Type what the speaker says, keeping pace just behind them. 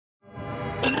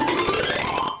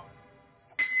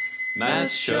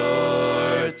Math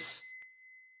Shorts.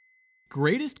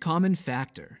 Greatest common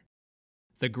factor.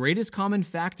 The greatest common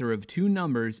factor of two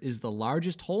numbers is the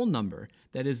largest whole number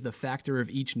that is the factor of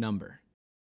each number.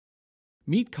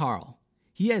 Meet Carl.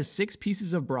 He has 6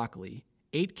 pieces of broccoli,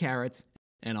 8 carrots,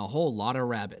 and a whole lot of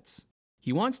rabbits.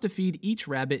 He wants to feed each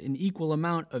rabbit an equal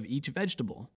amount of each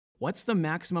vegetable. What's the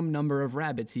maximum number of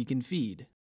rabbits he can feed?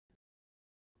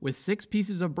 With 6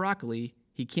 pieces of broccoli,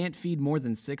 he can't feed more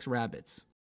than 6 rabbits.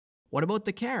 What about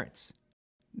the carrots?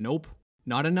 Nope,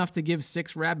 not enough to give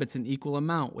 6 rabbits an equal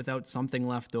amount without something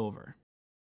left over.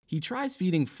 He tries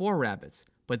feeding 4 rabbits,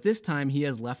 but this time he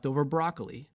has leftover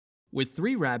broccoli. With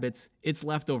 3 rabbits, it's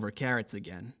leftover carrots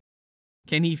again.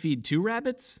 Can he feed 2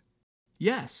 rabbits?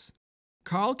 Yes.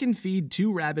 Carl can feed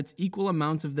 2 rabbits equal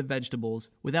amounts of the vegetables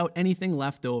without anything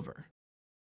left over.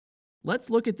 Let's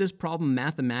look at this problem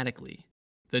mathematically.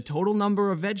 The total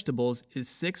number of vegetables is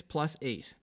 6 plus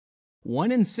 8.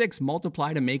 1 and 6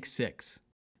 multiply to make 6.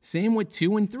 Same with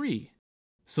 2 and 3.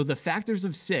 So the factors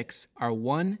of 6 are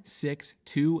 1, 6,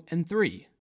 2, and 3.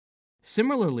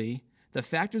 Similarly, the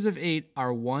factors of 8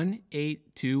 are 1,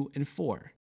 8, 2, and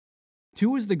 4.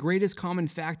 2 is the greatest common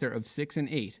factor of 6 and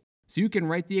 8, so you can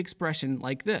write the expression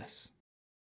like this.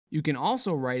 You can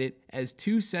also write it as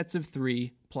 2 sets of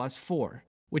 3 plus 4,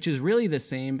 which is really the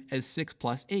same as 6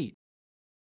 plus 8.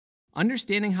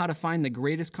 Understanding how to find the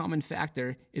greatest common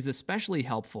factor is especially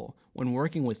helpful when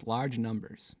working with large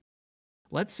numbers.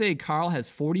 Let's say Carl has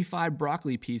 45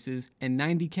 broccoli pieces and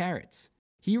 90 carrots.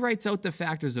 He writes out the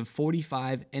factors of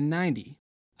 45 and 90,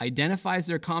 identifies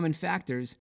their common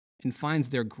factors, and finds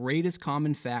their greatest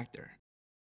common factor.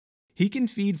 He can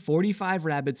feed 45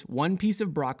 rabbits 1 piece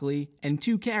of broccoli and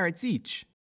 2 carrots each.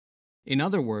 In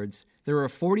other words, there are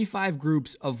 45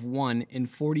 groups of 1 in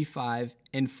 45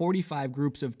 and 45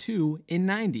 groups of 2 in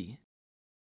 90.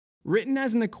 Written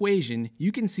as an equation,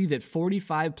 you can see that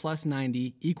 45 plus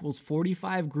 90 equals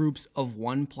 45 groups of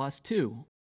 1 plus 2.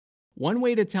 One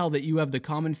way to tell that you have the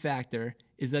common factor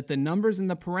is that the numbers in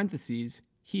the parentheses,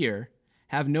 here,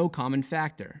 have no common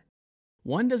factor.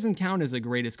 1 doesn't count as a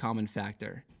greatest common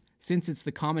factor, since it's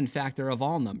the common factor of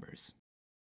all numbers.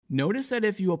 Notice that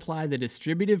if you apply the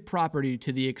distributive property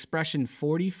to the expression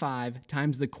 45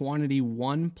 times the quantity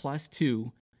 1 plus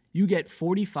 2, you get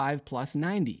 45 plus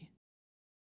 90.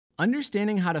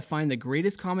 Understanding how to find the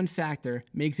greatest common factor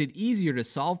makes it easier to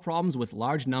solve problems with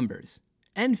large numbers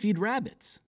and feed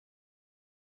rabbits.